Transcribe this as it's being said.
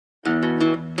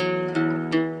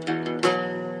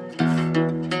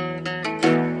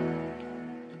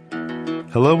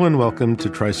Hello and welcome to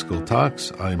Tricycle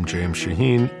Talks. I'm James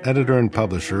Shaheen, editor and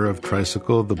publisher of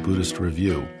Tricycle, the Buddhist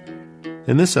Review.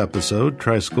 In this episode,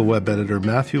 Tricycle web editor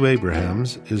Matthew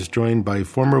Abrahams is joined by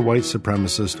former white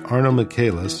supremacist Arno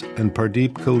Michaelis and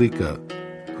Pardeep Kaleka,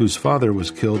 whose father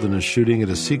was killed in a shooting at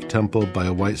a Sikh temple by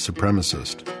a white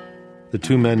supremacist. The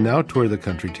two men now tour the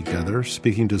country together,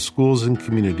 speaking to schools and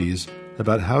communities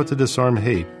about how to disarm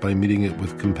hate by meeting it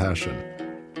with compassion.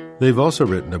 They've also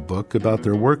written a book about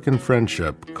their work and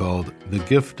friendship called The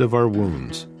Gift of Our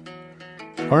Wounds.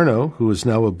 Arno, who is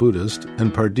now a Buddhist,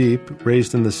 and Pardeep,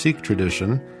 raised in the Sikh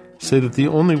tradition, say that the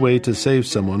only way to save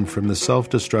someone from the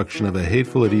self-destruction of a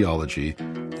hateful ideology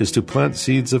is to plant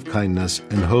seeds of kindness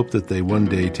and hope that they one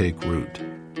day take root.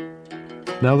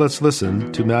 Now let's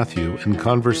listen to Matthew in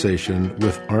conversation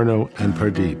with Arno and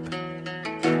Pardeep.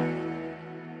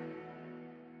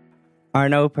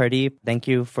 Arno, Pardeep, thank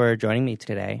you for joining me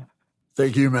today.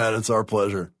 Thank you, Matt. It's our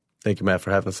pleasure. Thank you, Matt,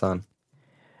 for having us on.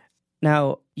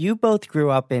 Now, you both grew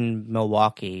up in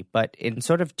Milwaukee, but in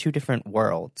sort of two different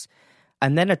worlds.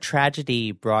 And then a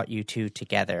tragedy brought you two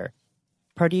together.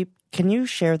 Pardeep, can you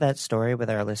share that story with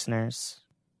our listeners?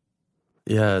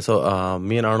 Yeah, so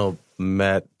me and Arno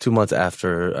met 2 months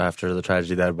after the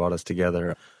tragedy that brought us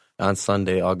together. On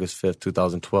Sunday, August 5th,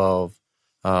 2012,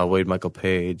 Wade Michael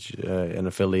Page, an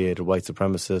affiliated white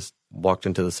supremacist, walked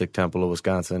into the Sikh temple of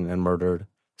Wisconsin and murdered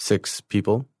 6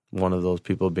 people, one of those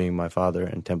people being my father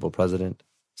and temple president,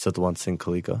 Pardeep Singh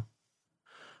Kaleka.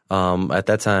 At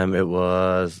that time, it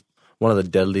was one of the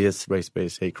deadliest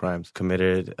race-based hate crimes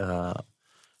committed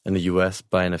in the U.S.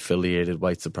 by an affiliated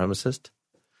white supremacist.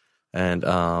 And,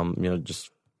 just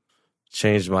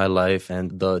changed my life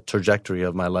and the trajectory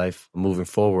of my life moving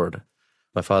forward.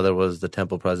 My father was the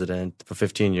temple president for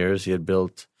 15 years. He had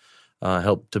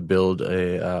helped to build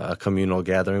a communal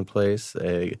gathering place,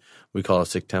 we call a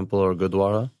Sikh temple or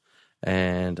Gurdwara,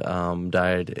 and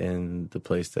died in the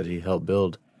place that he helped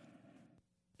build.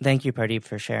 Thank you, Pardeep,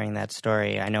 for sharing that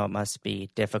story. I know it must be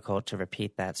difficult to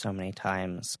repeat that so many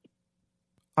times.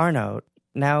 Arno,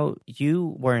 now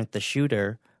you weren't the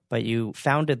shooter, but you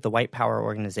founded the white power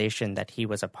organization that he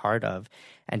was a part of,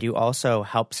 and you also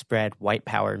helped spread white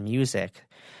power music.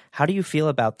 How do you feel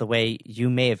about the way you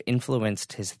may have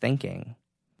influenced his thinking?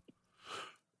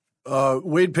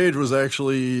 Wade Page was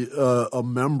actually a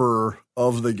member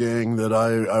of the gang that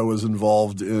I was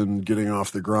involved in getting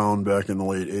off the ground back in the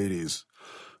late 80s.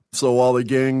 So while the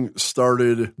gang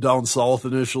started down south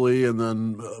initially, and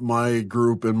then my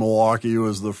group in Milwaukee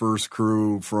was the first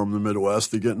crew from the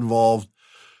Midwest to get involved,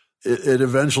 it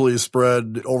eventually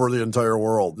spread over the entire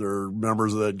world. There are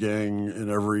members of that gang in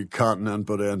every continent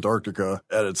but Antarctica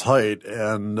at its height,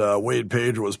 and Wade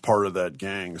Page was part of that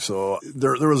gang. So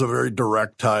there was a very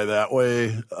direct tie that way.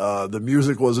 The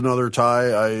music was another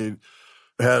tie. I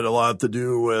had a lot to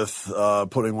do with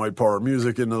putting white power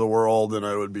music into the world, and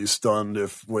I would be stunned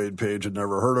if Wade Page had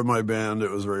never heard of my band. It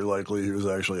was very likely he was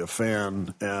actually a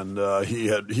fan, and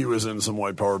he was in some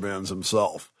white power bands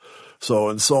himself. So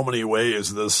in so many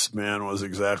ways, this man was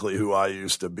exactly who I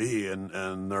used to be,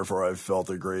 and therefore I felt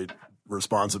a great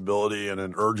responsibility and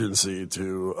an urgency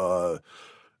to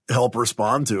help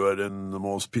respond to it in the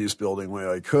most peace-building way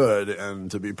I could, and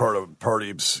to be part of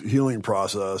Pardeep's healing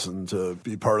process and to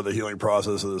be part of the healing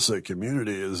process of the Sikh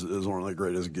community is one of the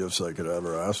greatest gifts I could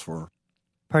ever ask for.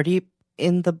 Pardeep,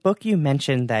 in the book you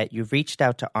mentioned that you reached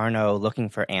out to Arno looking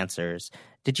for answers.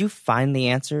 Did you find the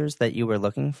answers that you were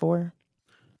looking for?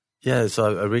 Yeah,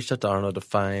 so I reached out to Arno to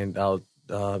find out,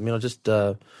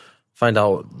 find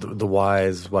out the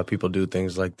whys, why people do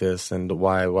things like this, and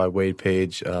why Wade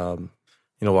Page,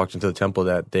 walked into the temple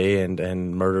that day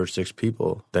and murdered 6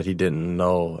 people that he didn't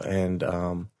know. And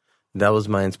that was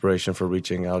my inspiration for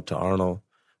reaching out to Arno.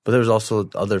 But there was also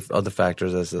other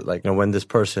factors, as when this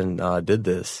person did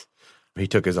this, he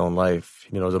took his own life.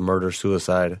 It was a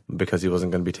murder-suicide because he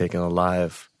wasn't going to be taken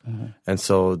alive. Mm-hmm. And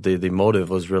so the motive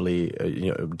was really,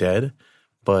 dead,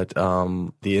 but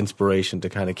the inspiration to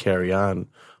kind of carry on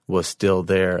was still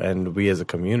there. And we as a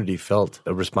community felt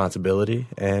a responsibility.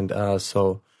 And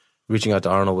so reaching out to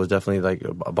Arno was definitely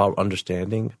about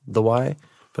understanding the why,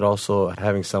 but also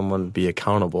having someone be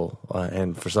accountable.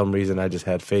 And for some reason, I just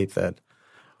had faith that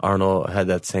Arno had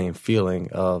that same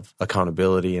feeling of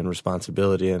accountability and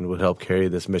responsibility and would help carry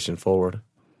this mission forward.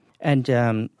 And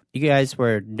you guys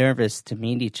were nervous to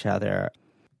meet each other.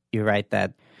 You write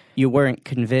that you weren't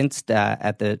convinced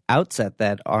at the outset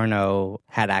that Arno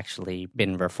had actually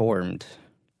been reformed.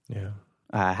 Yeah.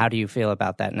 How do you feel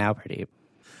about that now, Pardeep?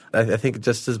 I think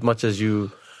just as much as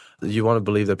you want to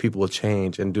believe that people will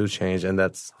change and do change, and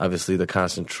that's obviously the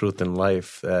constant truth in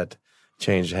life, that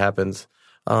change happens.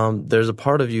 there's a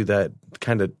part of you that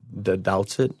kind of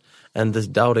doubts it. And this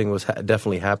doubting was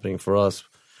definitely happening for us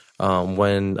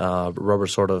when rubber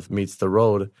sort of meets the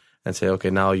road and say, okay,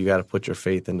 now you got to put your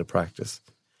faith into practice.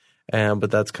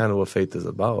 But that's kind of what faith is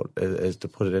about, is to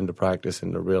put it into practice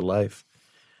into real life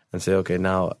and say, okay,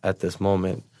 now at this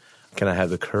moment, can I have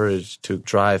the courage to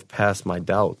drive past my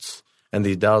doubts? And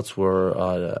these doubts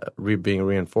were being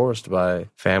reinforced by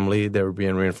family. They were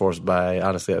being reinforced by,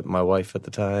 honestly, my wife at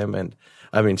the time. And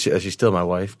I mean, she's still my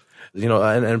wife.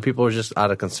 And people were just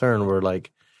out of concern. Were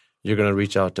like, you're going to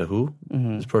reach out to who?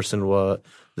 Mm-hmm. This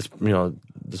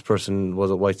person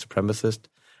was a white supremacist.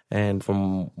 And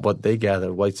from what they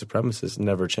gathered, white supremacists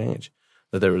never change.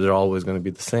 That they're always going to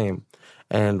be the same.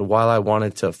 And while I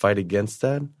wanted to fight against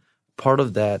that, part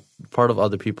of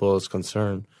other people's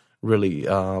concern really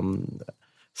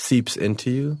seeps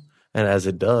into you. And as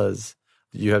it does,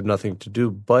 you have nothing to do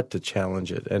but to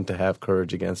challenge it and to have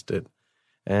courage against it.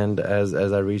 And as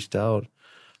I reached out,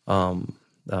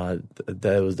 that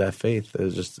was that faith. It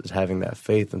was just having that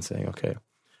faith and saying, okay,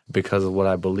 because of what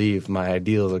I believe, my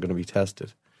ideals are going to be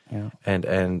tested. Yeah.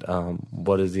 And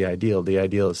what is the ideal? The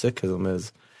ideal of Sikhism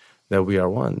is that we are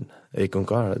one,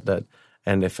 ekunkar. That,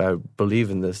 and if I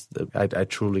believe in this, I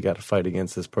truly got to fight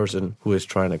against this person who is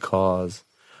trying to cause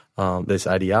this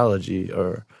ideology,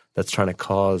 or that's trying to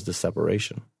cause the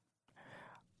separation.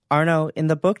 Arno, in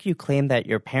the book, you claim that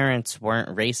your parents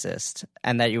weren't racist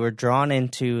and that you were drawn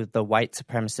into the white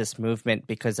supremacist movement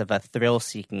because of a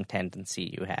thrill-seeking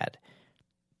tendency you had.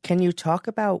 Can you talk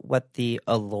about what the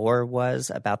allure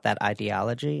was about that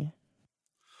ideology?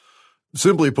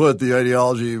 Simply put, the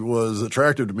ideology was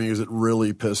attractive to me because it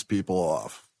really pissed people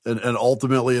off. And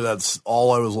ultimately, that's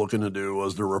all I was looking to do,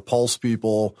 was to repulse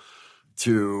people,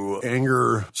 to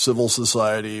anger civil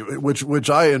society, which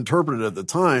I interpreted at the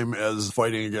time as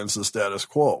fighting against the status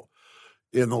quo.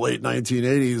 In the late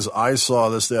 1980s, I saw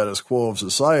the status quo of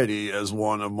society as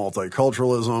one of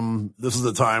multiculturalism. This is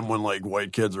the time when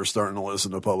white kids are starting to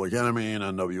listen to Public Enemy and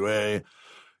NWA.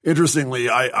 Interestingly,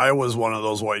 I was one of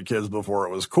those white kids before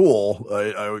it was cool.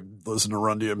 I would listen to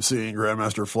Run DMC and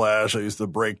Grandmaster Flash. I used to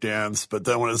break dance. But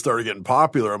then when it started getting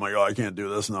popular, I'm like, oh, I can't do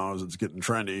this now as it's getting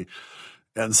trendy.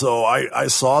 And so I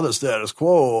saw the status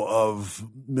quo of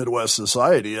Midwest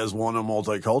society as one of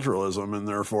multiculturalism, and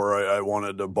therefore I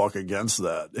wanted to buck against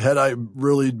that. Had I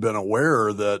really been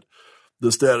aware that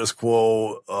the status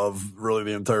quo of really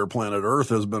the entire planet Earth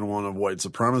has been one of white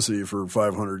supremacy for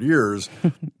 500 years,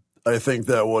 I think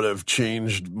that would have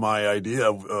changed my idea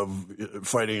of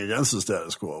fighting against the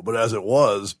status quo. But as it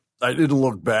was, I didn't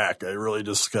look back. I really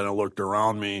just kind of looked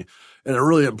around me. And a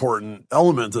really important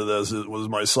element to this was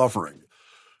my suffering.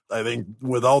 I think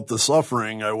without the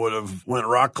suffering, I would have went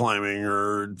rock climbing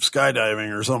or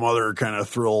skydiving or some other kind of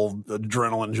thrill,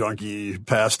 adrenaline junkie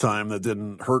pastime that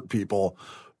didn't hurt people.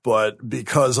 But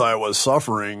because I was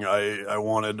suffering, I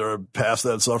wanted to pass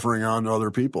that suffering on to other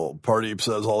people. Pardeep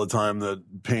says all the time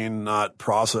that pain not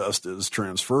processed is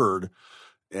transferred.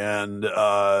 And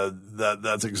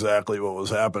that's exactly what was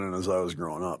happening as I was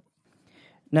growing up.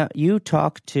 Now, you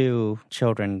talk to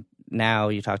children now,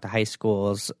 you talk to high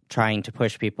schools trying to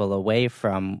push people away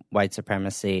from white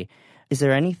supremacy. Is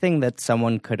there anything that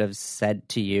someone could have said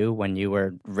to you when you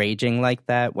were raging like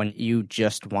that, when you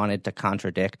just wanted to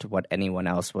contradict what anyone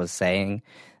else was saying,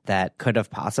 that could have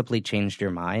possibly changed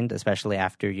your mind, especially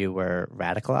after you were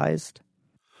radicalized?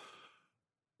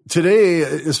 Today,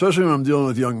 especially when I'm dealing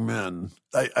with young men,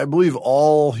 I believe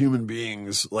all human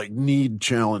beings need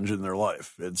challenge in their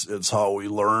life. It's how we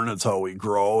learn. It's how we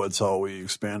grow. It's how we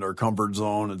expand our comfort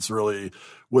zone. It's really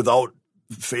without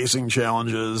facing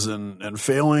challenges and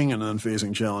failing and then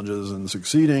facing challenges and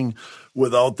succeeding.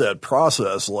 Without that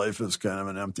process, life is kind of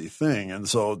an empty thing. And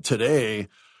so today,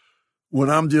 when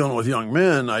I'm dealing with young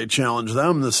men, I challenge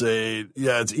them to say,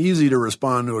 yeah, it's easy to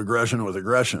respond to aggression with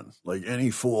aggression. Like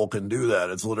any fool can do that.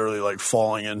 It's literally like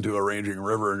falling into a raging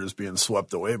river and just being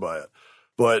swept away by it.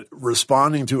 But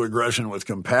responding to aggression with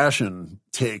compassion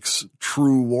takes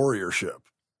true warriorship.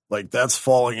 Like that's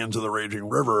falling into the raging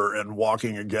river and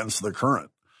walking against the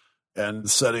current and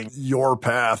setting your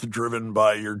path driven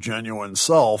by your genuine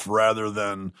self rather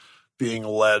than being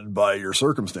led by your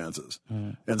circumstances.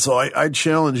 And so I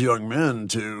challenge young men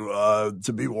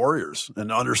to be warriors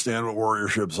and understand what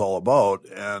warriorship's all about.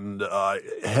 And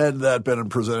had that been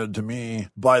presented to me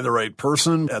by the right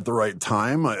person at the right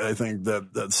time, I think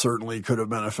that certainly could have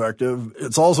been effective.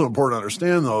 It's also important to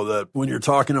understand, though, that when you're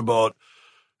talking about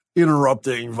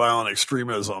interrupting violent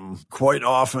extremism, quite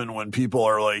often when people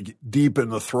are like deep in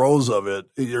the throes of it,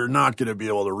 you're not going to be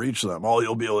able to reach them. All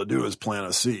you'll be able to do is plant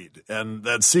a seed. And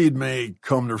that seed may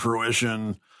come to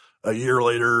fruition a year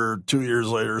later, 2 years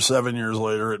later, 7 years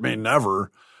later. It may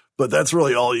never, but that's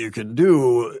really all you can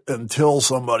do until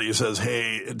somebody says,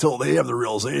 hey, until they have the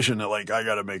realization that, like, I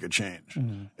got to make a change.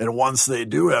 Mm-hmm. And once they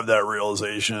do have that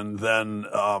realization, then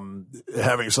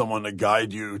having someone to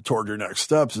guide you toward your next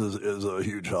steps is a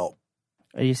huge help.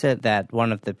 You said that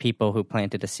one of the people who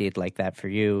planted a seed like that for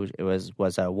you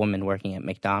was a woman working at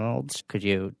McDonald's. Could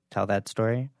you tell that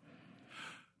story?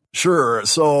 Sure.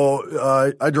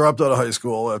 So I dropped out of high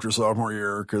school after sophomore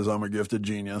year because I'm a gifted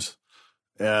genius.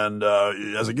 And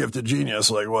as a gifted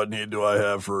genius, like, what need do I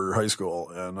have for high school?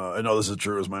 And I know this is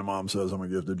true, as my mom says, I'm a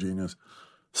gifted genius.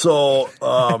 So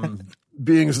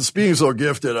being so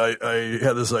gifted, I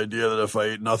had this idea that if I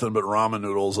ate nothing but ramen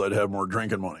noodles, I'd have more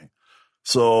drinking money.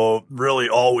 So really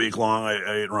all week long,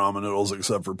 I ate ramen noodles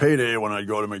except for payday when I'd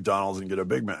go to McDonald's and get a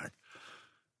Big Mac.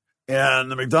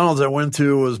 And the McDonald's I went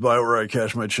to was by where I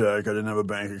cashed my check. I didn't have a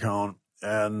bank account.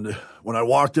 And when I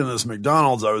walked into this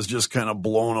McDonald's, I was just kind of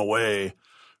blown away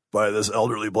by this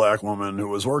elderly black woman who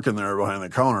was working there behind the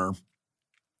counter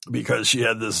because she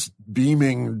had this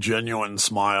beaming, genuine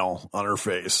smile on her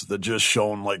face that just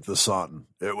shone like the sun.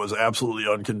 It was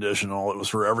absolutely unconditional. It was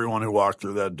for everyone who walked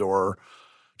through that door.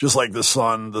 Just like the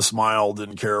sun, the smile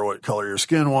didn't care what color your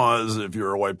skin was. If you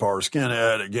were a white power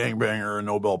skinhead, a gangbanger, a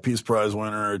Nobel Peace Prize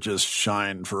winner, it just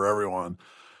shined for everyone.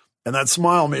 And that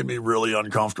smile made me really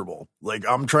uncomfortable. Like,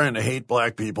 I'm trying to hate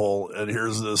black people, and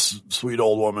here's this sweet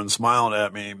old woman smiling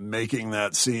at me, making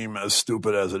that seem as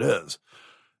stupid as it is.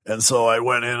 And so I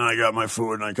went in, I got my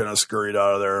food, and I kind of scurried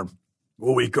out of there.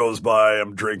 A week goes by,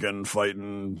 I'm drinking,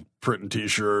 fighting, printing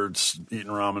T-shirts,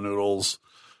 eating ramen noodles.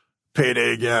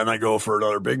 Payday again, I go for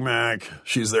another Big Mac.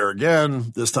 She's there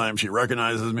again. This time she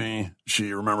recognizes me.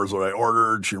 She remembers what I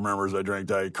ordered. She remembers I drank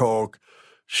Diet Coke.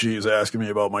 She's asking me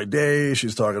about my day.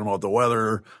 She's talking about the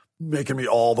weather, making me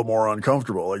all the more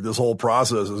uncomfortable. Like, this whole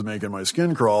process is making my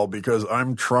skin crawl because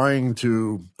I'm trying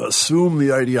to assume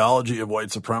the ideology of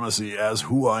white supremacy as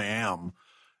who I am.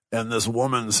 And this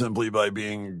woman, simply by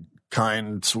being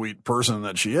kind, sweet person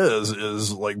that she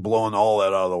is like blowing all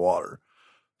that out of the water.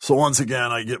 So once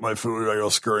again, I get my food, I go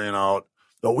scurrying out.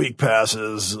 A week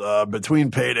passes.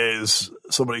 Between paydays,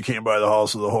 somebody came by the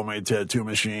house with a homemade tattoo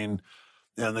machine,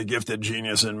 and the gifted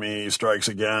genius in me strikes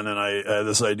again, and I had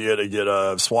this idea to get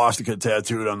a swastika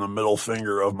tattooed on the middle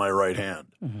finger of my right hand.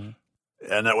 Mm-hmm.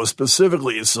 And that was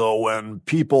specifically so when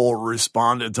people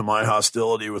responded to my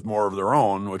hostility with more of their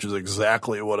own, which is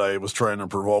exactly what I was trying to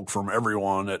provoke from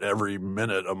everyone at every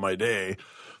minute of my day,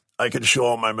 I could show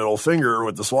them my middle finger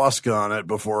with the swastika on it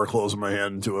before closing my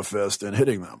hand into a fist and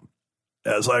hitting them.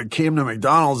 As I came to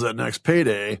McDonald's that next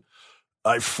payday,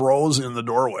 I froze in the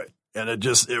doorway. And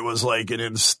it was like an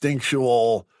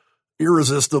instinctual,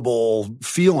 irresistible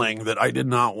feeling that I did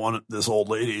not want this old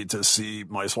lady to see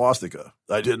my swastika.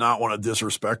 I did not want to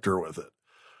disrespect her with it.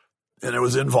 And it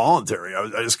was involuntary.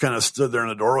 I just kind of stood there in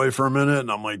the doorway for a minute,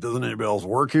 and I'm like, doesn't anybody else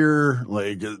work here?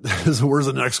 Like, where's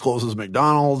the next closest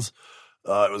McDonald's?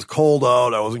 It was cold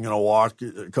out. I wasn't going to walk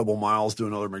a couple miles to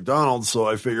another McDonald's, so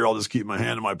I figure I'll just keep my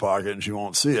hand in my pocket and she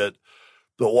won't see it.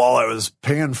 But while I was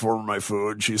paying for my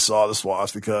food, she saw the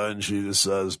swastika and she just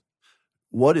says,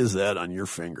 "What is that on your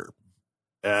finger?"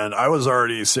 And I was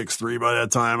already 6'3" by that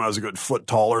time. I was a good foot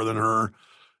taller than her.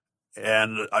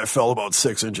 And I felt about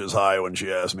 6 inches high when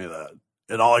she asked me that.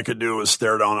 And all I could do was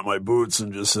stare down at my boots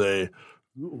and just say,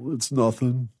 "Oh, it's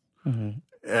nothing." Mm-hmm.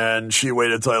 And she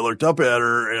waited till I looked up at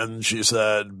her and she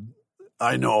said,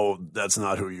 "I know that's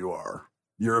not who you are.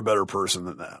 You're a better person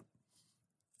than that."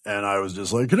 And I was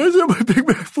just like, "Can I have my Big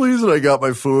Mac, please?" And I got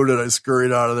my food and I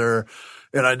scurried out of there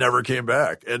and I never came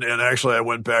back. And actually I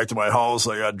went back to my house.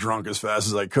 I got drunk as fast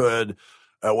as I could.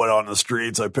 I went out in the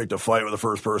streets. I picked a fight with the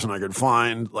first person I could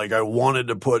find. Like, I wanted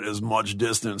to put as much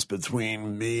distance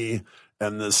between me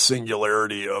and this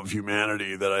singularity of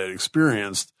humanity that I had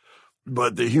experienced.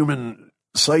 But the human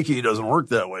psyche doesn't work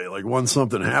that way. Like, once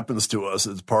something happens to us,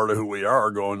 it's part of who we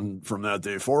are going from that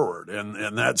day forward.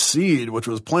 And that seed, which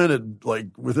was planted like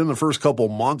within the first couple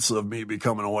months of me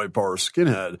becoming a white power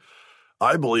skinhead,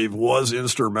 I believe was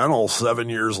instrumental 7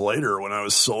 years later when I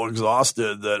was so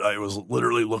exhausted that I was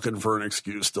literally looking for an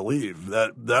excuse to leave.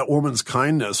 That woman's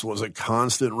kindness was a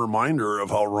constant reminder of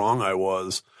how wrong I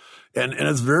was. And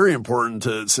it's very important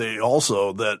to say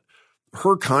also that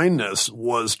her kindness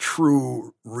was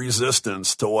true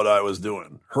resistance to what I was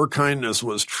doing. Her kindness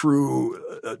was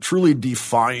truly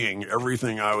defying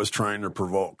everything I was trying to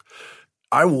provoke.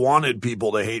 I wanted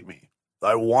people to hate me.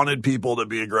 I wanted people to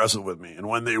be aggressive with me. And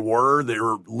when they were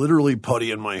literally putty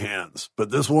in my hands.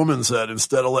 But this woman said,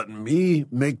 instead of letting me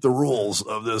make the rules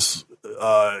of this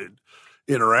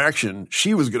interaction,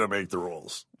 she was going to make the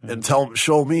rules and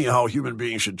show me how human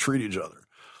beings should treat each other.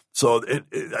 So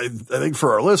I think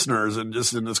for our listeners, and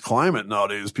just in this climate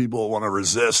nowadays, people want to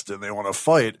resist and they want to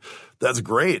fight. That's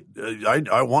great.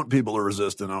 I want people to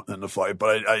resist and to fight,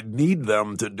 but I need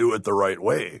them to do it the right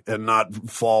way and not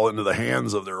fall into the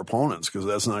hands of their opponents, because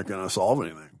that's not going to solve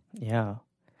anything. Yeah.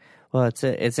 Well,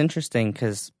 it's interesting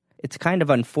because it's kind of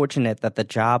unfortunate that the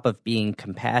job of being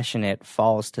compassionate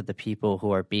falls to the people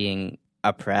who are being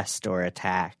oppressed or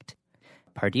attacked.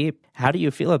 Pardeep, how do you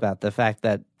feel about the fact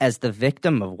that as the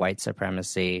victim of white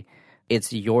supremacy,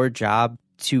 it's your job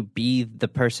to be the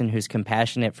person who's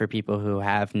compassionate for people who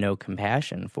have no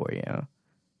compassion for you?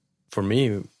 For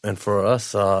me and for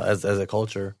us as a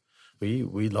culture, we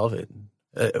love it.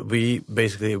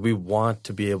 We want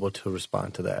to be able to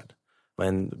respond to that.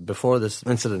 And before this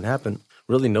incident happened,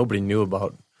 really nobody knew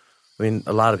about.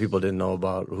 A lot of people didn't know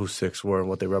about who Sikhs were and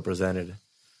what they represented.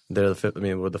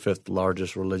 We're the fifth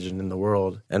largest religion in the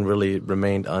world, and really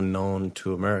remained unknown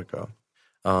to America.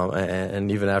 And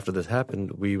even after this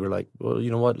happened, we were like, well,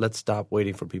 you know what? Let's stop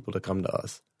waiting for people to come to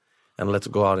us, and let's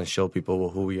go out and show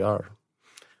people who we are.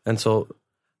 And so,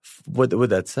 with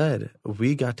that said,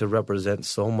 we got to represent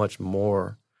so much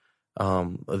more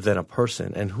than a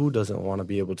person. And who doesn't want to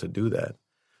be able to do that?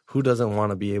 Who doesn't want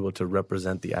to be able to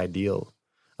represent the ideal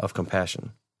of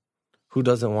compassion? Who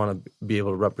doesn't want to be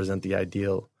able to represent the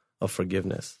ideal of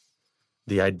forgiveness,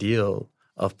 the ideal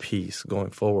of peace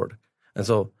going forward? And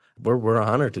so we're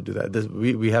honored to do that.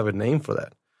 We have a name for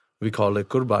that. We call it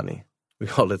kurbani. We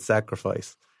call it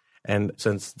sacrifice. And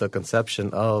since the conception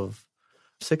of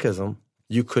Sikhism,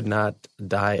 you could not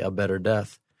die a better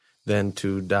death than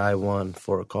to die one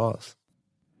for a cause.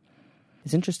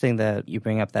 It's interesting that you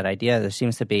bring up that idea. There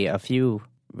seems to be a few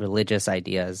religious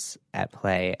ideas at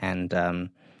play, and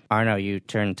Arno, you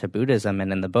turn to Buddhism,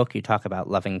 and in the book you talk about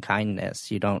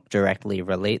lovingkindness. You don't directly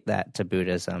relate that to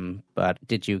Buddhism, but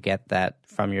did you get that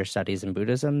from your studies in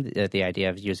Buddhism, the idea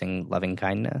of using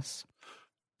lovingkindness?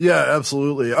 Yeah,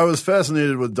 absolutely. I was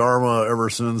fascinated with Dharma ever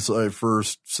since I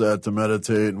first sat to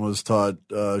meditate and was taught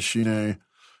Shine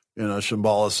in a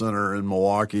Shambhala center in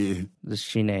Milwaukee. The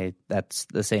Shine, that's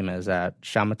the same as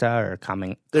shamatha or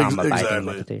calm abiding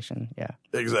meditation. Yeah,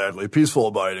 exactly. Peaceful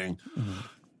abiding. Mm-hmm.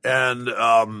 And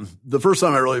the first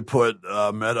time I really put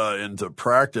metta into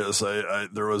practice,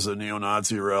 there was a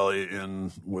neo-Nazi rally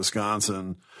in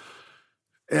Wisconsin,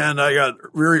 and I got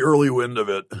very early wind of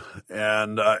it.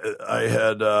 And I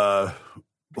had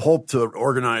hoped to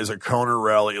organize a counter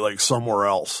rally like somewhere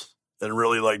else and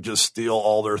really like just steal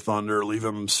all their thunder, leave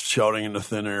them shouting into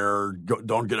thin air,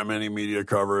 don't get them any media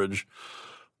coverage.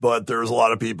 But there's a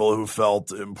lot of people who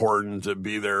felt important to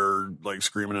be there, like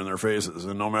screaming in their faces.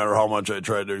 And no matter how much I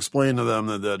tried to explain to them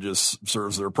that just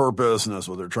serves their purpose and that's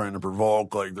what they're trying to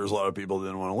provoke, like there's a lot of people that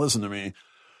didn't want to listen to me.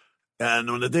 And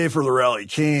when the day for the rally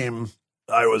came,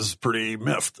 I was pretty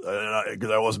miffed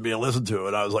because I wasn't being listened to.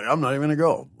 And I was like, I'm not even going to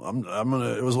go. I'm going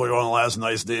to, it was like one of the last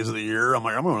nice days of the year. I'm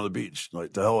like, I'm going to the beach,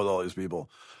 like to hell with all these people.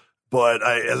 But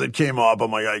as it came up,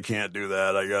 I'm like, I can't do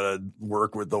that. I got to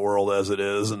work with the world as it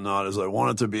is and not as I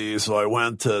want it to be. So I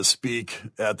went to speak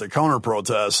at the counter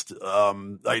protest,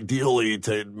 ideally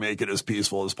to make it as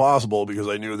peaceful as possible, because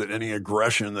I knew that any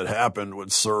aggression that happened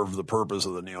would serve the purpose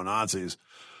of the neo-Nazis.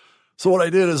 So what I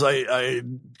did is I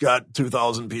got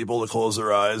 2,000 people to close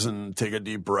their eyes and take a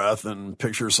deep breath and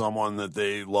picture someone that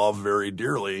they love very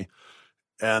dearly.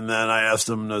 And then I asked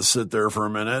them to sit there for a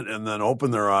minute and then open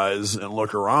their eyes and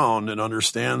look around and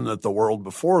understand that the world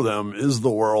before them is the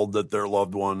world that their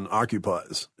loved one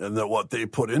occupies, and that what they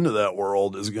put into that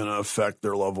world is going to affect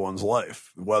their loved one's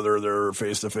life, whether they're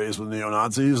face to face with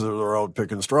neo-Nazis or they're out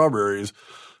picking strawberries.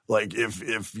 Like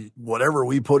if whatever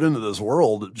we put into this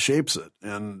world, it shapes it.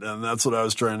 And that's what I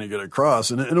was trying to get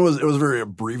across. And it was very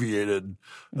abbreviated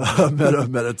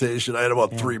meditation. I had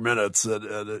about 3 minutes and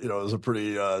it was a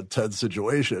pretty tense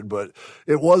situation, but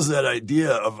it was that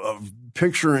idea of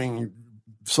picturing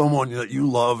someone that you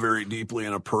love very deeply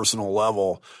in a personal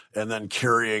level and then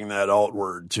carrying that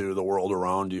outward to the world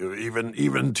around you,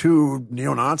 even to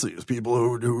neo-Nazis, people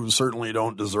who certainly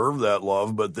don't deserve that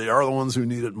love, but they are the ones who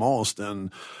need it most.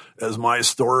 And as my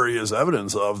story is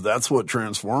evidence of, that's what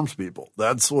transforms people.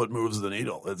 That's what moves the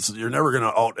needle. You're never going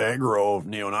to out-aggro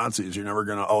neo-Nazis. You're never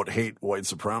going to out-hate white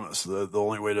supremacists. The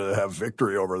only way to have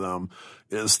victory over them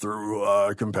is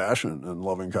through compassion and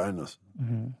loving kindness.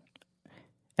 Mm-hmm.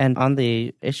 And on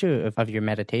the issue of your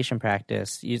meditation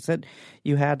practice, you said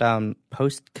you had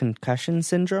post-concussion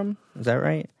syndrome. Is that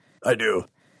right? I do.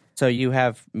 So you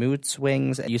have mood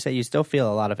swings. You say you still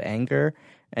feel a lot of anger.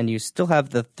 and you still have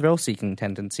the thrill-seeking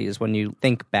tendencies. When you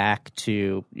think back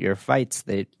to your fights,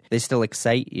 they still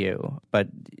excite you. But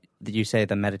did you say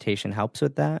the meditation helps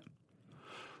with that?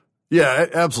 Yeah,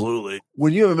 absolutely.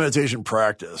 When you have a meditation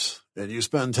practice and you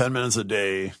spend 10 minutes a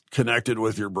day connected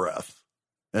with your breath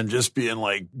and just being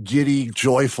like giddy,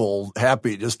 joyful,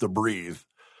 happy just to breathe,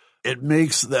 it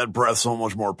makes that breath so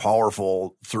much more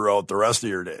powerful throughout the rest of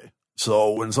your day.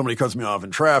 So when somebody cuts me off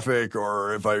in traffic,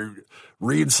 or if I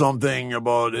read something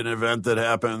about an event that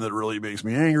happened that really makes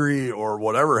me angry, or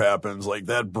whatever happens, like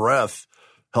that breath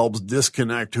helps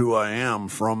disconnect who I am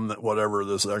from whatever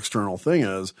this external thing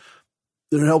is.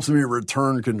 It helps me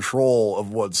return control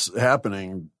of what's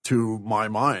happening to my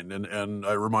mind. And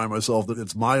I remind myself that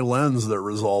it's my lens that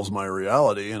resolves my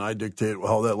reality, and I dictate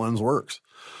how that lens works.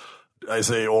 I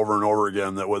say over and over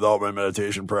again that without my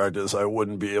meditation practice, I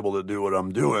wouldn't be able to do what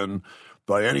I'm doing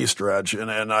by any stretch.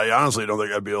 And I honestly don't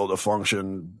think I'd be able to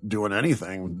function doing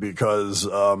anything, because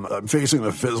I'm facing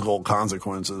the physical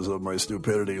consequences of my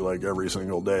stupidity like every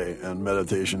single day, and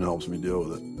meditation helps me deal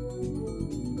with it.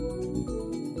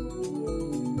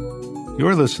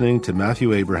 You're listening to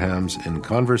Matthew Abrahams in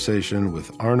conversation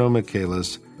with Arno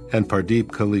Michaelis and Pardeep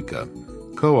Kaleka,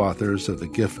 co-authors of The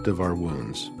Gift of Our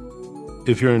Wounds.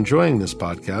 If you're enjoying this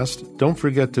podcast, don't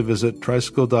forget to visit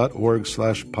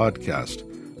tricycle.org/podcast,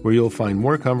 where you'll find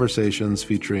more conversations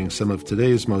featuring some of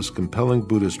today's most compelling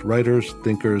Buddhist writers,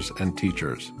 thinkers, and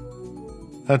teachers.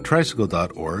 At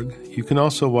tricycle.org, you can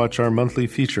also watch our monthly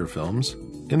feature films,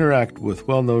 interact with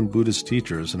well-known Buddhist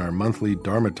teachers in our monthly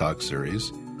Dharma Talk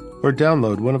series, or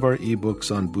download one of our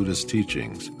ebooks on Buddhist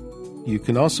teachings. You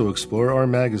can also explore our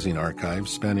magazine archive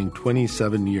spanning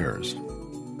 27 years.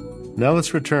 Now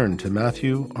let's return to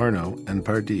Matthew, Arno, and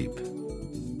Pardeep.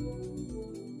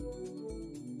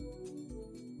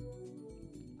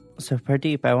 So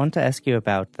Pardeep, I want to ask you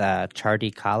about the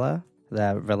chardi kala,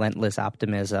 the relentless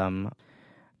optimism,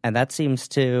 and that seems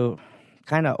to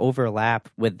kind of overlap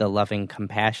with the loving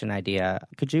compassion idea.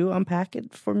 Could you unpack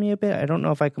it for me a bit? I don't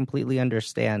know if I completely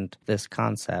understand this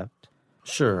concept.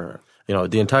 Sure.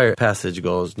 The entire passage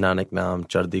goes, Nanak Nam,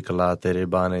 chardi kala tere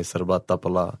bane sarbat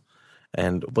tapala.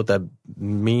 And what that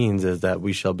means is that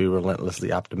we shall be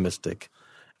relentlessly optimistic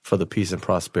for the peace and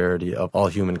prosperity of all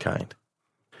humankind.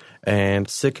 And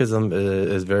Sikhism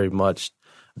is very much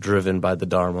driven by the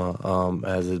Dharma,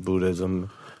 as is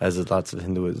Buddhism, as is lots of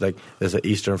Hinduism. Like, there's an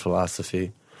Eastern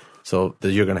philosophy, so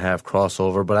that you're going to have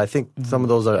crossover. But I think some of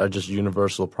those are just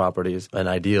universal properties and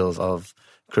ideals of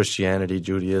Christianity,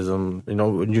 Judaism,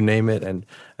 you name it, and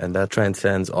that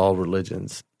transcends all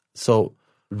religions. So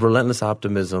relentless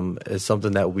optimism is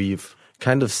something that we've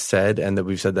kind of said, and that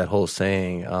we've said that whole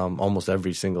saying almost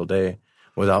every single day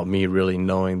without me really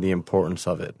knowing the importance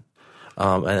of it.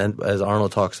 And as Arno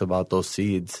talks about those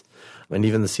seeds, and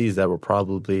even the seeds that were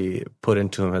probably put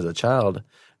into him as a child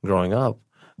growing up,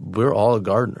 we're all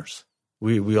gardeners.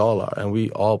 We all are, and we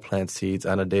all plant seeds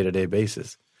on a day-to-day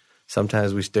basis.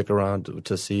 Sometimes we stick around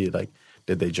to see, like,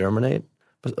 did they germinate?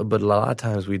 But a lot of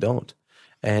times we don't.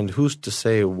 And who's to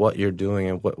say what you're doing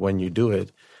and when you do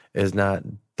it is not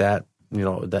that,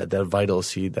 that vital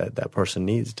seed that person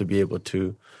needs to be able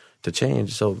to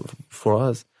change. So for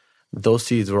us, those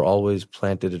seeds were always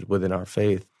planted within our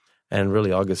faith. And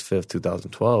really August 5th,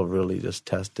 2012 really just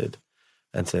tested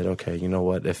and said, okay, you know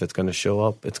what? If it's going to show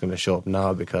up, it's going to show up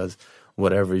now, because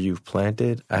whatever you've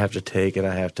planted, I have to take and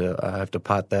I have to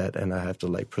pot that, and I have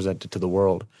to present it to the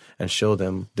world and show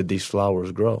them, did these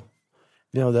flowers grow?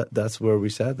 That's where we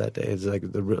sat that day. It's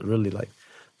really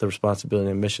the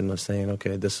responsibility and mission of saying,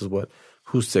 okay, this is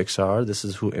who Sikhs are. This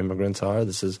is who immigrants are.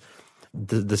 This is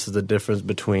the difference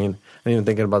between, and even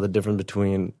thinking about the difference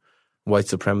between white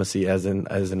supremacy as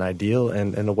an ideal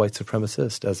and a white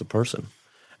supremacist as a person,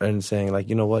 and saying,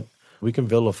 you know what, we can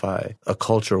vilify a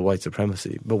culture of white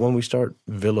supremacy, but when we start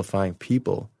vilifying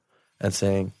people and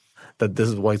saying that this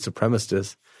is white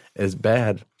supremacist is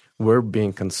bad, we're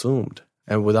being consumed.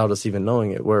 And without us even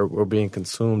knowing it, we're being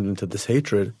consumed into this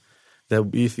hatred that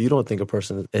if you don't think a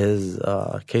person is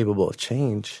capable of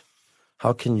change,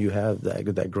 how can you have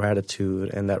that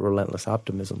gratitude and that relentless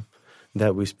optimism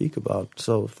that we speak about?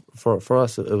 So for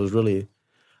us, it was really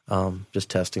just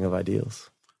testing of ideals.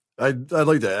 I'd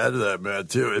like to add to that, Matt,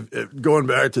 too. Going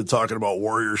back to talking about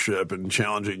warriorship and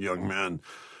challenging young men,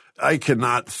 I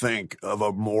cannot think of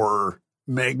a more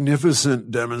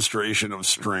magnificent demonstration of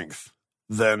strength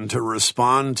than to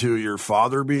respond to your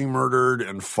father being murdered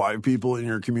and 5 people in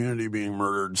your community being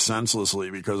murdered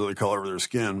senselessly because of the color of their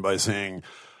skin by saying,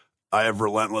 I have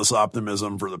relentless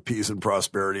optimism for the peace and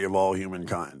prosperity of all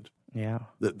humankind. Yeah.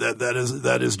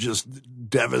 That is just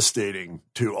devastating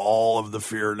to all of the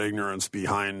fear and ignorance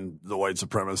behind the white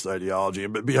supremacist ideology,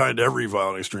 but behind every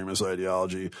violent extremist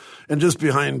ideology, and just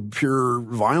behind pure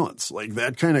violence. Like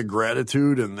that kind of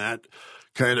gratitude and that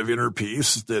kind of inner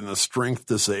peace and the strength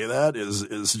to say that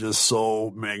is just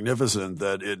so magnificent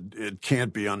that it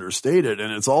can't be understated.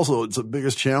 And it's the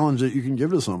biggest challenge that you can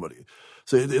give to somebody.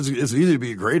 So it's easy to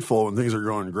be grateful when things are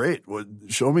going great.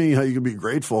 Show me how you can be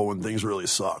grateful when things really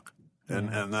suck. And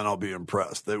then I'll be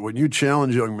impressed. That when you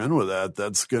challenge young men with that,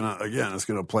 it's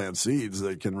gonna plant seeds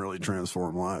that can really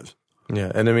transform lives.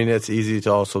 Yeah, and I mean it's easy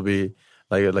to also be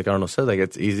like Arno said, like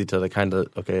it's easy to kind of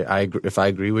if I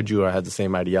agree with you, or I have the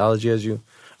same ideology as you,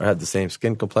 or have the same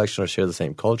skin complexion, or share the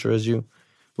same culture as you.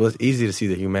 Well, it's easy to see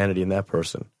the humanity in that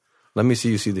person. Let me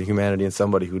see you see the humanity in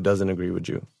somebody who doesn't agree with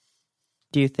you.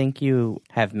 Do you think you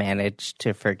have managed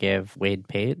to forgive Wade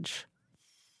Page?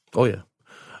 Oh yeah.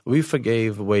 We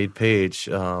forgave Wade Page.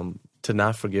 To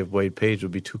not forgive Wade Page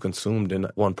would be too consumed in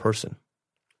one person.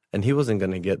 And he wasn't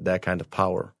going to get that kind of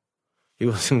power. He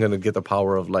wasn't going to get the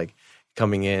power of like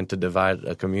coming in to divide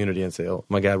a community and say, oh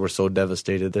my God, we're so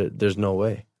devastated. There's no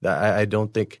way. I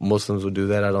don't think Muslims would do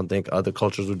that. I don't think other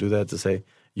cultures would do that, to say,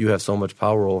 you have so much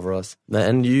power over us.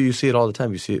 And you see it all the time.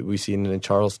 We see it in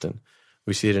Charleston.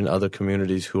 We see it in other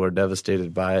communities who are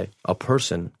devastated by a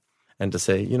person. And to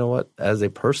say, you know what, as a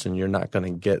person, you're not going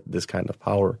to get this kind of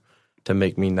power to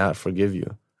make me not forgive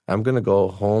you. I'm going to go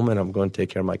home and I'm going to take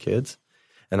care of my kids,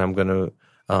 and I'm going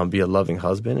to be a loving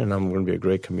husband, and I'm going to be a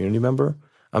great community member.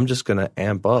 I'm just going to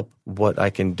amp up what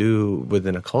I can do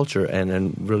within a culture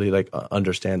and really like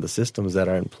understand the systems that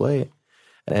are in play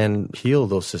and heal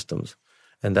those systems.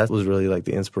 And that was really like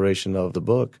the inspiration of the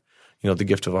book. You know, The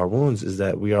Gift of Our Wounds is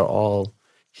that we are all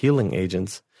healing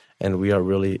agents, and we are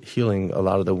really healing a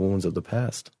lot of the wounds of the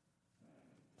past.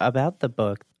 About the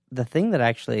book, the thing that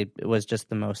actually was just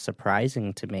the most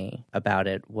surprising to me about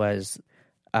it was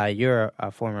you're a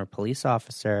former police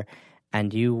officer,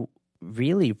 and you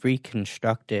really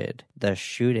reconstructed the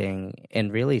shooting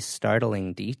in really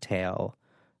startling detail.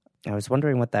 I was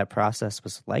wondering what that process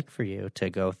was like for you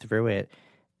to go through it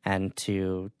and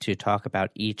to talk about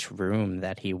each room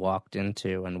that he walked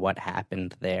into and what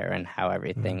happened there and how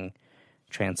everything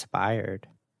transpired.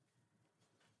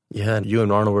 Yeah, you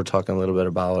and Arno were talking a little bit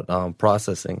about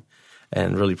processing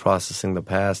and really processing the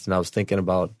past. And I was thinking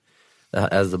about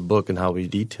as the book and how we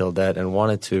detailed that, and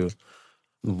wanted to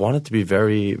be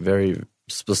very, very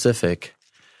specific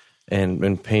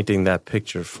in painting that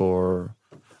picture for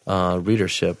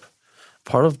readership.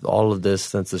 Part of all of this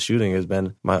since the shooting has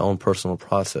been my own personal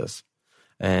process,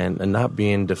 and not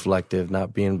being deflective,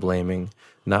 not being blaming,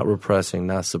 not repressing,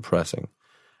 not suppressing.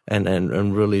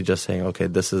 And really just saying, okay,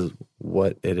 this is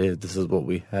what it is. This is what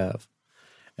we have.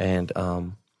 And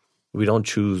we don't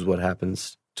choose what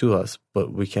happens to us,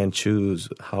 but we can choose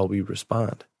how we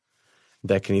respond.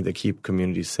 That can either keep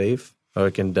communities safe, or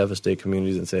it can devastate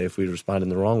communities and say, if we respond in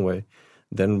the wrong way,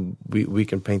 then we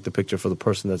can paint the picture for the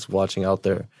person that's watching out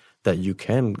there that you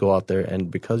can go out there,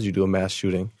 and because you do a mass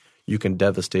shooting, you can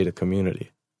devastate a community.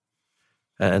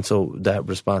 And so that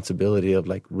responsibility of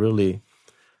like really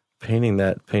painting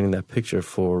that picture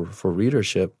for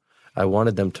readership, I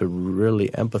wanted them to really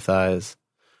empathize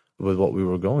with what we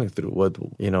were going through,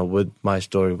 with my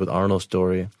story, with Arno's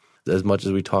story. As much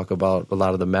as we talk about a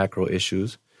lot of the macro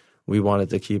issues, we wanted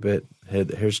to keep it,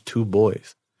 here's two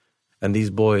boys, and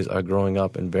these boys are growing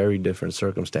up in very different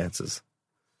circumstances.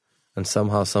 And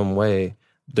somehow, some way,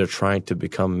 they're trying to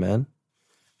become men.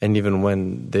 And even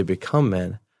when they become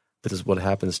men, this is what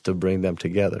happens to bring them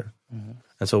together. Mm-hmm.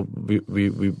 And so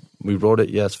we wrote it,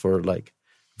 yes, for like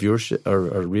viewership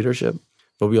or readership,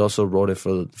 but we also wrote it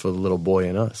for the little boy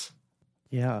in us.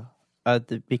 Yeah.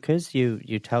 Because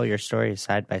you tell your story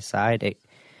side by side,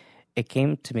 it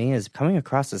came to me as coming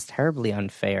across as terribly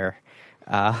unfair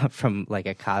from like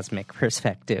a cosmic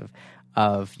perspective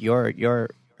of your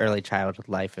early childhood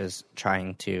life is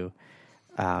trying to,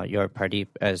 your Pardeep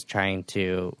is trying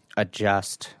to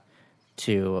adjust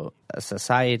to a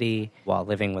society while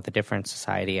living with a different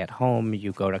society at home.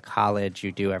 You go to college,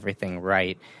 you do everything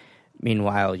right.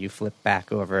 Meanwhile, you flip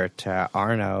back over to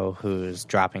Arno, who's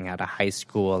dropping out of high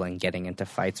school and getting into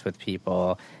fights with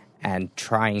people and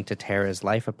trying to tear his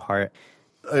life apart.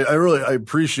 I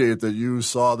appreciate that you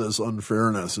saw this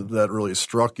unfairness and that really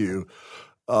struck you.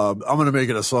 I'm going to make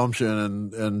an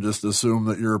assumption and just assume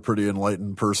that you're a pretty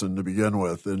enlightened person to begin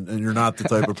with, and you're not the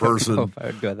type of person. I don't know if I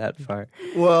would go that far.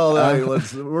 Well,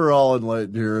 we're all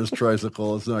enlightened here as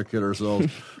Tricycle. Let's not kid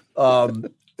ourselves.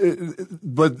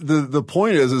 But the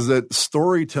point is that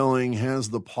storytelling has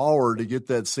the power to get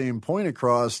that same point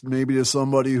across, maybe to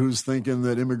somebody who's thinking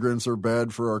that immigrants are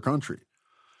bad for our country.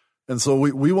 And so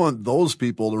we want those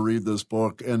people to read this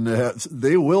book, and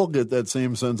they will get that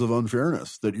same sense of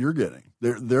unfairness that you're getting.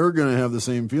 They're going to have the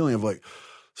same feeling of like,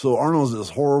 so Arno's this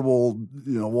horrible,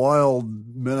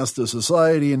 wild menace to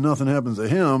society, and nothing happens to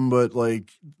him. But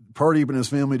like Pardeep and his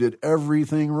family did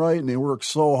everything right, and they worked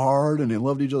so hard, and they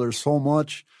loved each other so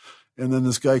much. And then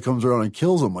this guy comes around and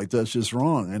kills them. Like, that's just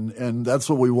wrong. And that's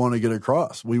what we want to get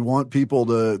across. We want people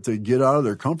to get out of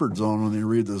their comfort zone when they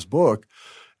read this book.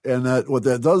 And what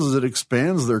that does is it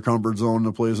expands their comfort zone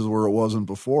to places where it wasn't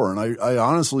before. And I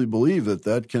honestly believe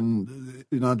that can,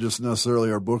 not just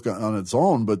necessarily our book on its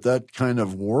own, but that kind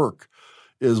of work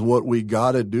is what we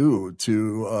got to do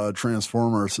to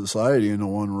transform our society into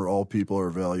one where all people are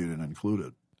valued and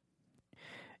included.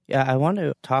 Yeah, I want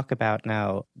to talk about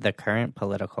now the current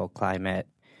political climate.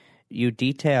 You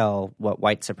detail what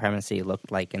white supremacy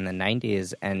looked like in the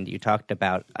 90s, and you talked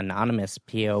about anonymous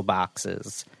P.O.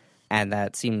 boxes. And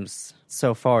that seems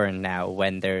so foreign now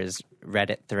when there's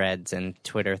Reddit threads and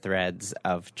Twitter threads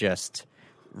of just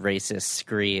racist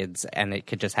screeds, and it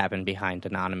could just happen behind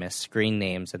anonymous screen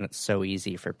names, and it's so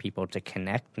easy for people to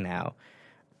connect now.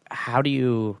 How do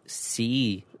you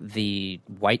see the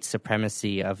white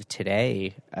supremacy of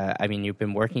today? You've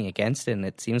been working against it, and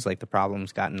it seems like the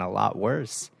problem's gotten a lot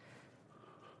worse.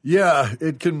 Yeah,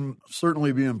 it can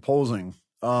certainly be imposing.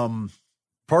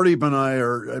 Pardeep and I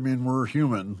we're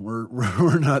human.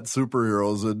 We're not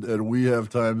superheroes, and we have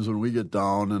times when we get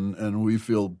down and we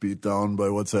feel beat down by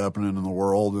what's happening in the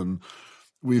world, and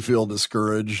we feel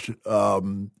discouraged.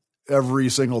 Every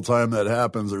single time that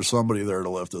happens, there's somebody there to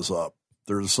lift us up.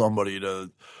 There's somebody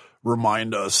to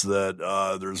remind us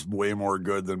that there's way more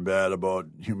good than bad about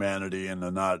humanity, and to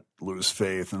not lose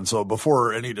faith. And so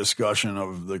before any discussion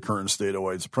of the current state of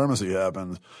white supremacy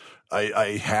happens,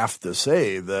 I have to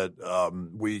say that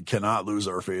we cannot lose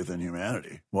our faith in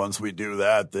humanity. Once we do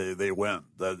that, they win.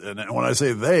 And when I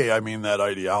say they, I mean that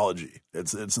ideology.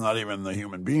 It's not even the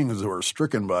human beings who are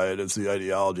stricken by it. It's the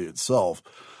ideology itself.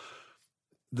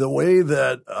 The way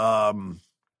that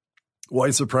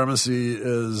white supremacy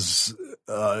is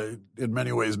in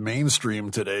many ways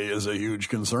mainstream today is a huge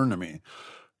concern to me.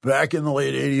 Back in the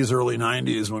late 80s, early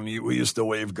 90s, when we used to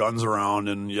wave guns around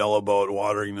and yell about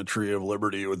watering the tree of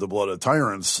liberty with the blood of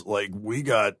tyrants, like, we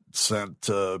got sent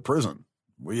to prison.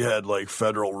 We had like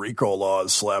federal RICO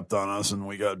laws slapped on us, and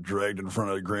we got dragged in front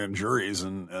of grand juries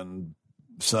and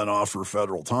sent off for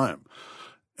federal time.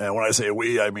 And when I say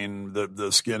we, I mean the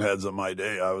skinheads of my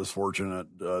day. I was fortunate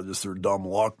just through dumb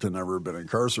luck to never have been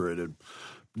incarcerated.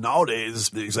 Nowadays,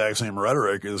 the exact same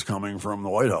rhetoric is coming from the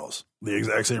White House. The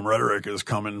exact same rhetoric is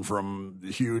coming from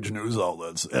huge news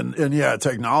outlets. And yeah,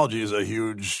 technology is a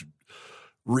huge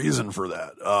reason for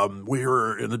that. We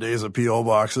were in the days of P.O.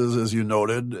 boxes, as you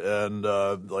noted, and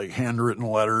like handwritten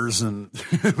letters. And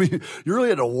you really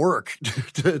had to work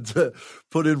to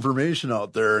put information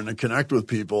out there and to connect with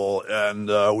people.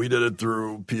 And we did it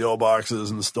through P.O.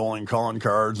 boxes and stolen calling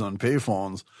cards on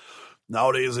payphones.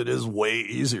 Nowadays, it is way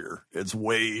easier. It's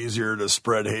way easier to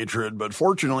spread hatred, but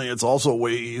fortunately, it's also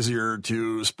way easier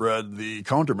to spread the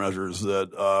countermeasures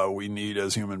that we need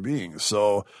as human beings.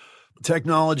 So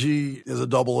technology is a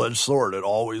double-edged sword. It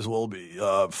always will be.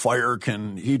 Fire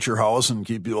can heat your house and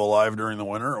keep you alive during the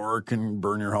winter, or it can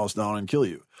burn your house down and kill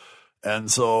you.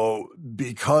 And so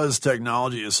because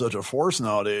technology is such a force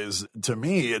nowadays, to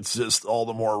me, it's just all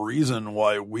the more reason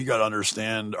why we got to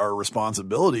understand our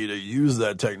responsibility to use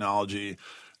that technology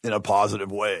in a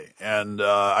positive way. And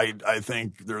I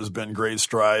think there's been great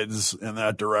strides in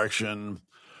that direction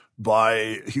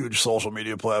by huge social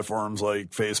media platforms like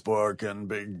Facebook and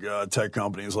big tech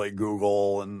companies like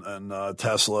Google and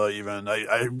Tesla even.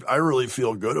 I really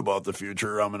feel good about the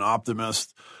future. I'm an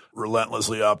optimist.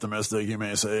 Relentlessly optimistic, you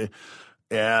may say.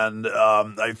 And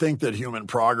I think that human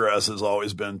progress has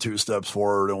always been 2 steps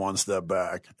forward and 1 step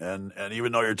back. And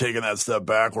even though you're taking that step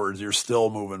backwards, you're still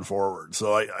moving forward.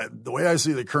 So the way I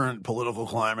see the current political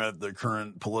climate, the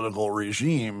current political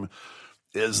regime,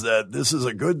 is that this is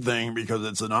a good thing because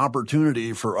it's an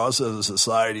opportunity for us as a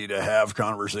society to have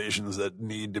conversations that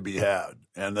need to be had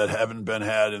and that haven't been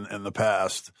had in the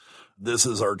past. This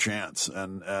is our chance,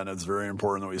 and it's very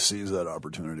important that we seize that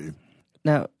opportunity.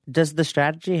 Now, does the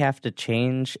strategy have to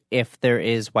change if there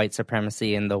is white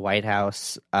supremacy in the White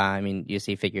House? You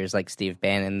see figures like Steve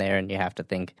Bannon there, and you have to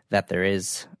think that there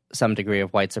is some degree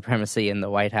of white supremacy in the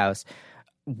White House.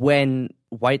 When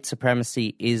white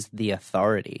supremacy is the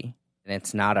authority, and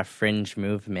it's not a fringe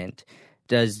movement,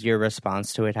 does your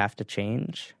response to it have to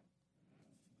change?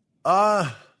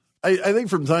 I think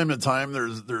from time to time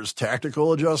there's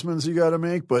tactical adjustments you got to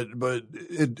make, but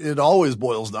it always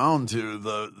boils down to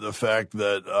the fact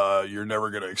that you're never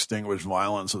going to extinguish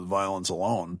violence with violence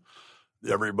alone.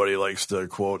 Everybody likes to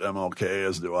quote MLK,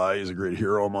 as do I. He's a great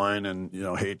hero of mine, and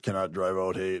hate cannot drive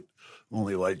out hate.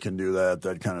 Only light can do that.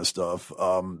 That kind of stuff.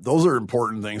 Those are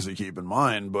important things to keep in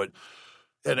mind, but.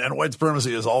 And white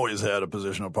supremacy has always had a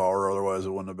position of power. Otherwise, it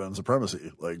wouldn't have been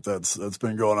supremacy. Like that's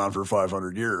been going on for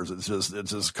 500 years. It's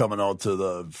just coming out to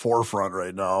the forefront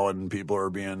right now, and people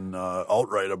are being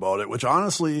outright about it. Which,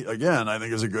 honestly, again, I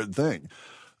think is a good thing.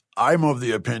 I'm of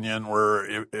the opinion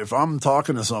where if I'm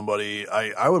talking to somebody,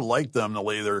 I would like them to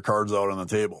lay their cards out on the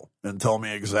table and tell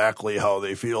me exactly how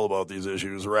they feel about these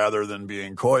issues, rather than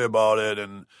being coy about it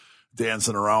and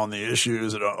dancing around the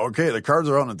issues. And okay, the cards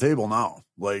are on the table now.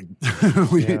 Like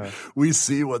we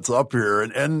see what's up here,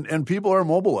 and people are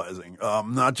mobilizing.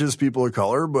 Not just people of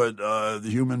color, but the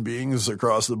human beings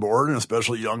across the board, and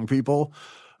especially young people.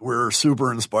 We're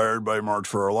super inspired by March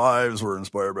for Our Lives. We're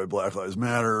inspired by Black Lives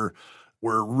Matter.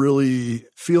 We're really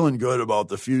feeling good about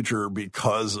the future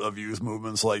because of youth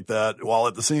movements like that. While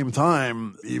at the same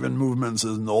time, even movements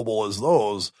as noble as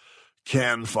those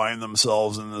can find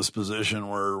themselves in this position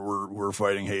where we're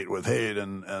fighting hate with hate,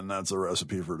 and that's a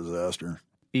recipe for disaster.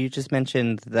 You just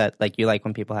mentioned that you like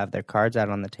when people have their cards out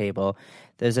on the table.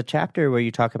 There's a chapter where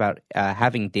you talk about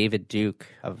having David Duke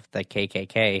of the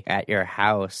KKK at your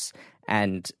house,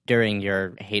 and during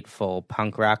your hateful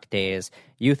punk rock days,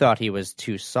 you thought he was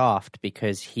too soft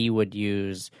because he would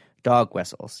use dog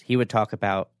whistles. He would talk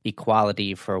about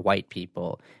equality for white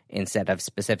people instead of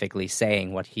specifically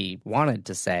saying what he wanted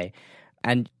to say.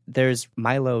 And there's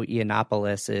Milo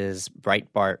Yiannopoulos'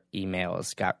 Breitbart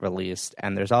emails got released,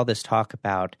 and there's all this talk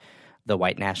about the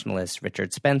white nationalist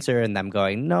Richard Spencer and them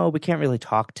going, no, we can't really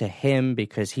talk to him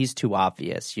because he's too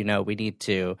obvious. We need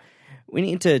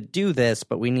to do this,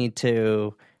 but we need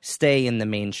to stay in the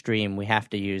mainstream. We have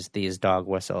to use these dog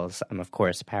whistles. I'm, of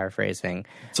course, paraphrasing.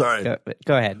 Sorry.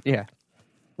 Go ahead. Yeah.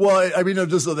 Well, I mean,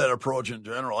 just that approach in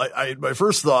general. My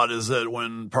first thought is that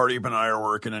when Pardeep and I are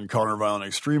working in counter-violent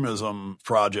extremism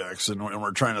projects and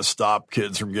we're trying to stop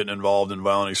kids from getting involved in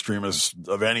violent extremists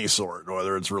of any sort,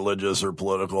 whether it's religious or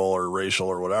political or racial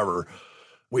or whatever,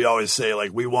 we always say,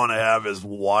 we want to have as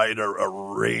wide a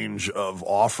range of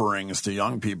offerings to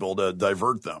young people to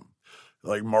divert them.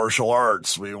 Like martial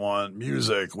arts, we want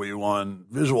music, we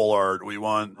want visual art, we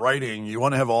want writing. You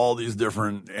want to have all these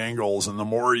different angles, and the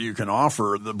more you can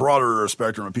offer, the broader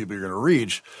spectrum of people you're going to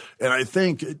reach. And I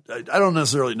think I don't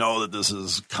necessarily know that this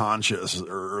is conscious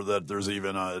or that there's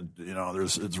even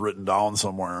it's written down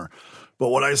somewhere. But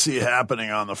what I see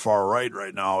happening on the far right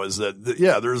now is that,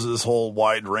 there's this whole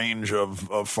wide range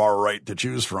of far right to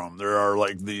choose from. There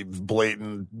are the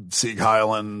blatant Sikh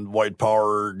Highland white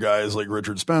power guys like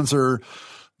Richard Spencer.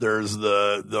 There's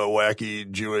the wacky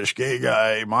Jewish gay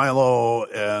guy, Milo,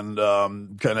 and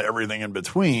kind of everything in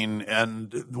between.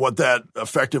 And what that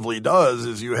effectively does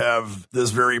is you have this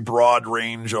very broad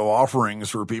range of offerings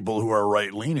for people who are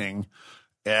right-leaning.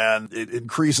 And it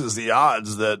increases the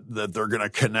odds that they're going to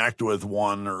connect with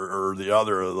one or the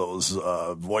other of those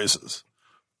voices.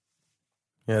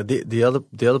 Yeah, the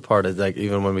other part is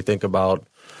even when we think about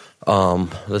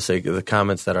let's say the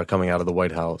comments that are coming out of the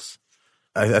White House,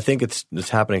 I think it's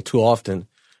happening too often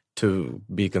to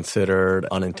be considered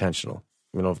unintentional.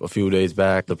 A few days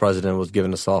back, the president was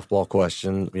given a softball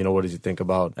question. What does he think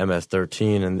about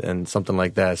MS-13 and something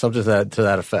like that, something to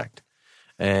that effect.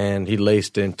 And he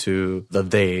laced into the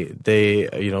they,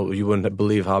 you wouldn't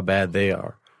believe how bad they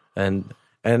are. And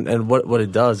what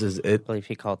it does is I believe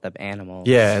he called them animals.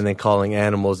 Yeah, and then calling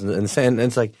animals and saying, and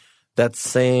it's like that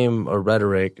same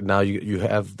rhetoric. Now you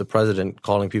have the president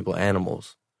calling people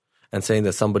animals and saying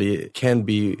that somebody can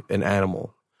be an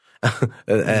animal.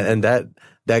 and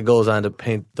that goes on to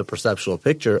paint the perceptual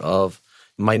picture of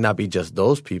it might not be just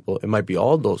those people, it might be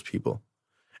all those people.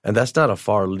 And that's not a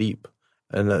far leap.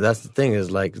 And that's the thing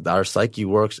is our psyche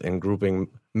works in grouping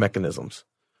mechanisms.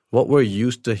 What we're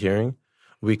used to hearing,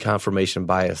 we confirmation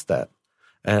bias that.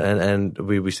 And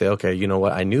we say, okay, you know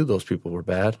what? I knew those people were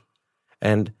bad.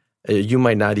 And you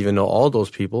might not even know all those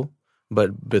people,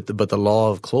 but the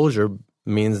law of closure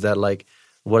means that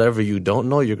whatever you don't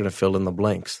know, you're going to fill in the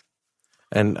blanks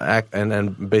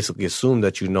and basically assume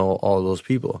that you know all those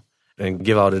people and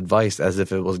give out advice as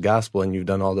if it was gospel and you've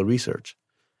done all the research.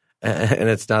 And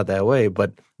it's not that way,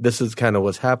 but this is kind of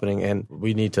what's happening, and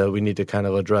we need to kind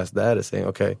of address that as saying,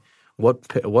 okay,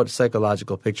 what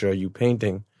psychological picture are you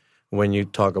painting when you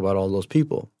talk about all those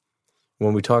people?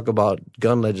 When we talk about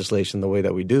gun legislation the way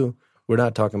that we do, we're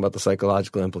not talking about the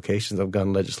psychological implications of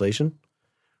gun legislation.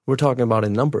 We're talking about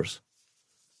in numbers.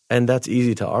 And that's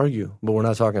easy to argue, but we're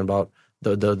not talking about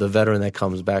the veteran that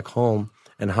comes back home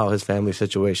and how his family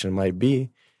situation might be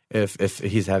if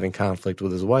he's having conflict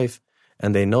with his wife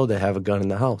and they know they have a gun in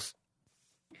the house.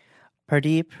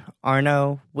 Pardeep,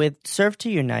 Arno, with Serve to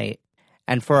Unite,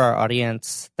 and for our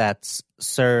audience, that's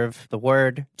serve the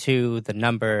word to the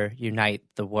number, unite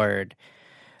the word.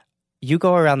 You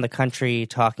go around the country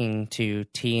talking to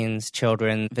teens,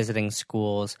 children, visiting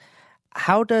schools.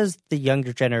 How does the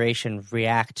younger generation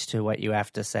react to what you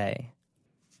have to say?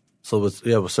 So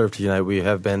with Serve to Unite, we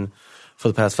have been, for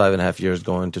the past 5.5 years,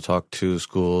 going to talk to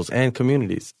schools and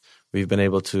communities. We've been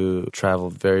able to travel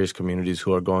various communities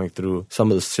who are going through some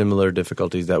of the similar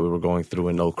difficulties that we were going through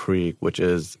in Oak Creek, which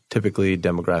is typically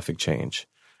demographic change.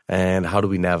 And how do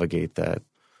we navigate that?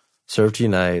 Serve to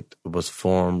Unite was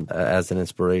formed as an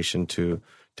inspiration to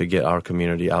get our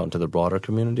community out into the broader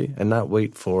community and not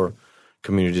wait for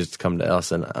communities to come to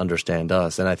us and understand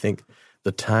us. And I think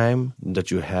the time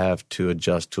that you have to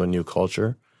adjust to a new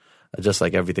culture, just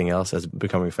like everything else, is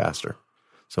becoming faster.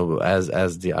 So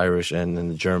as the Irish and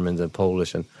the Germans and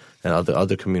Polish and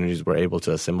other communities were able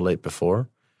to assimilate before,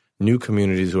 new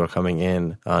communities who are coming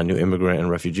in, new immigrant and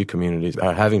refugee communities,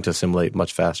 are having to assimilate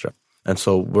much faster. And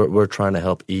so we're trying to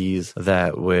help ease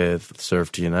that with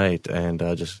Serve to Unite and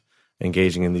just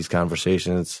engaging in these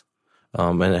conversations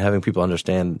and having people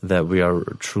understand that we are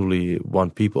truly one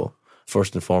people,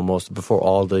 first and foremost, before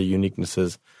all the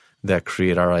uniquenesses that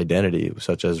create our identity,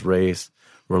 such as race,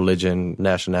 religion,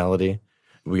 nationality.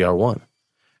 We are one.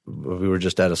 We were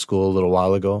just at a school a little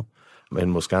while ago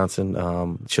in Wisconsin.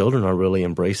 Children are really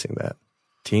embracing that.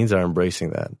 Teens are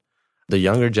embracing that. The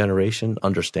younger generation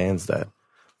understands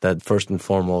that first and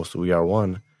foremost, we are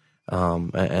one.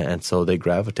 And so they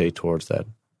gravitate towards that.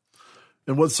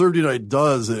 And what Serve to Unite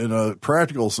does in a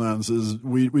practical sense is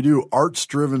we do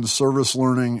arts-driven service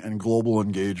learning and global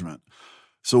engagement.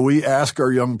 So we ask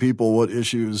our young people what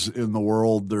issues in the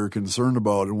world they're concerned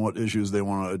about and what issues they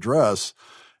want to address.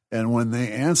 And when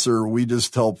they answer, we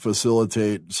just help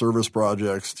facilitate service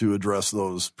projects to address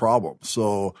those problems.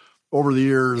 So over the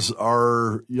years,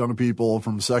 our young people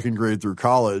from second grade through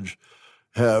college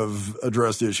have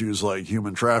addressed issues like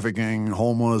human trafficking,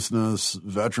 homelessness,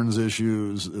 veterans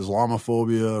issues,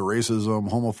 Islamophobia, racism,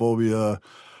 homophobia,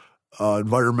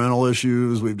 environmental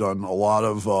issues. We've done a lot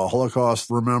of Holocaust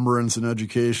remembrance and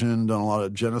education, done a lot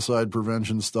of genocide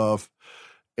prevention stuff.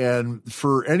 And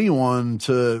for anyone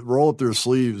to roll up their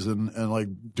sleeves and like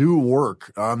do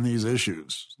work on these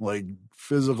issues, like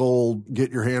physical,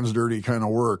 get your hands dirty kind of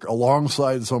work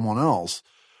alongside someone else,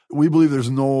 we believe there's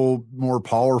no more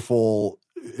powerful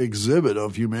exhibit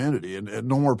of humanity and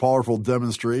no more powerful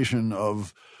demonstration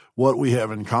of what we have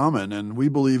in common. And we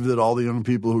believe that all the young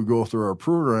people who go through our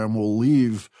program will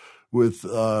leave with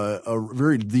a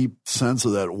very deep sense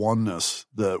of that oneness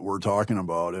that we're talking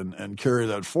about and carry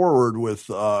that forward with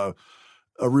a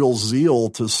real zeal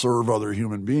to serve other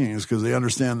human beings because they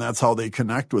understand that's how they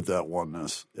connect with that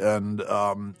oneness. And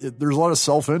there's a lot of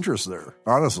self-interest there,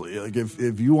 honestly. Like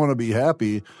if you want to be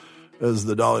happy, as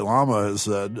the Dalai Lama has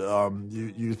said,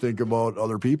 you think about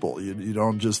other people. You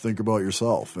don't just think about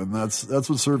yourself. And that's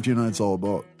what Serve to Unite's all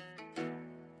about.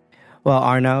 Well,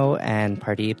 Arno and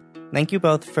Pardeep, thank you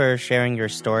both for sharing your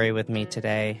story with me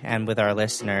today and with our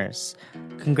listeners.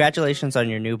 Congratulations on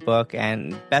your new book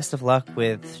and best of luck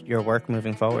with your work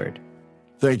moving forward.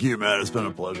 Thank you, Matt. It's been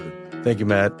a pleasure. Thank you,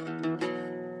 Matt.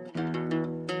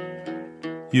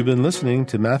 You've been listening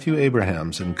to Matthew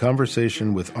Abrahams in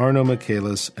conversation with Arno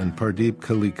Michaelis and Pardeep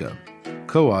Kaleka,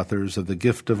 co-authors of The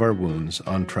Gift of Our Wounds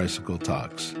on Tricycle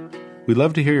Talks. We'd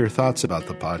love to hear your thoughts about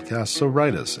the podcast, so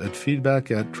write us at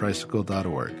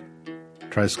feedback@tricycle.org.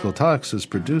 Tricycle Talks is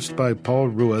produced by Paul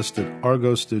Ruest at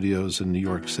Argo Studios in New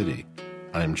York City.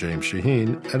 I'm James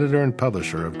Shaheen, editor and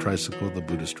publisher of Tricycle, the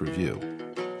Buddhist Review.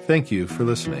 Thank you for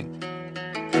listening.